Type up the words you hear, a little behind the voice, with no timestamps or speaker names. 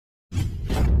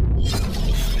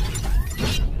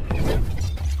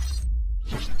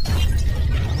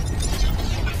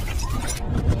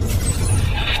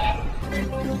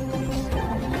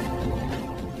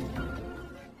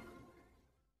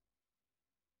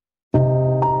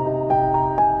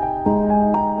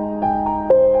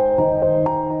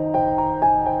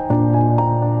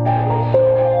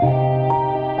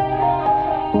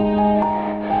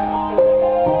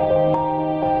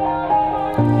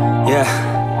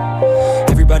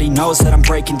Everybody knows that I'm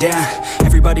breaking down.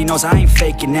 Everybody knows I ain't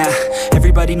faking now.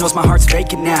 Everybody knows my heart's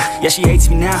vacant now. Yeah, she hates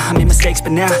me now, I made mistakes,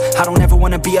 but now I don't ever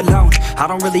wanna be alone. I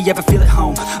don't really ever feel at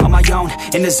home. On my own,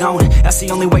 in the zone, that's the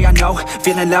only way I know.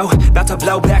 Feeling low, about to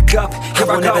blow back up. Here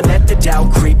I won't ever let the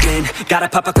doubt creep in. Gotta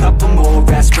pop a couple more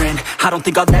aspirin. I don't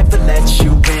think I'll ever let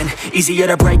you in. Easier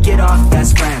to break it off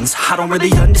best friends. I don't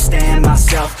really understand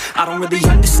myself. I don't really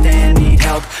understand, need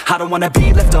help. I don't wanna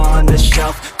be left on the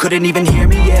shelf. Couldn't even hear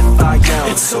me if I yelled.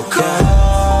 It's so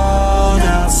cold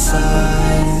outside,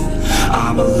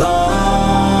 I'm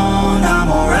alone, I'm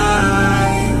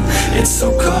alright. It's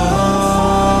so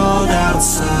cold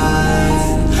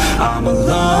outside, I'm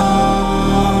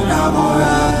alone, I'm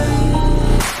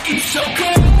alright. It's so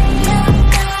cold.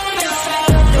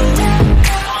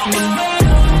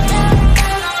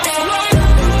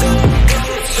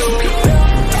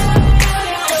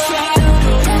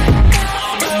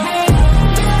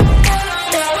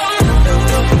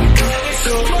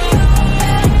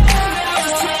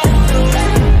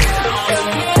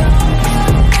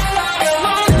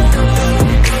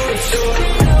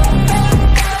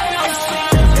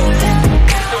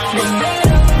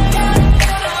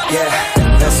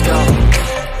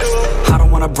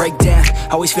 Break down,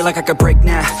 always feel like I could break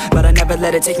now, but I never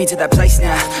let it take me to that place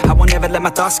now. I won't ever let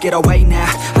my thoughts get away now.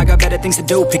 I got better things to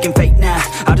do, picking fate now.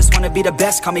 I just wanna be the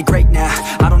best, call me great now.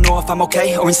 I don't know if I'm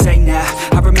okay or insane now.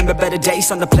 I remember better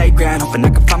days on the playground, hoping I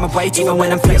can find my way even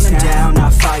when I'm feeling down. I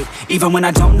fight, even when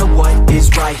I don't know what is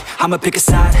right. I'ma pick a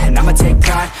side, and I'ma take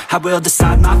pride. I will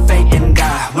decide my fate and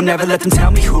I will never let them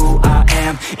tell me who I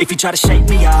am. If you try to shake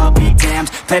me, I'll be damned.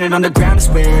 Planet on the ground is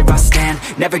where I stand.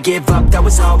 Never give up, that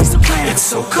was always the plan. It's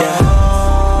so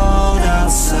cold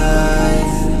outside,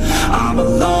 I'm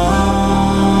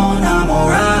alone, I'm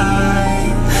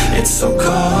alright. It's so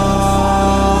cold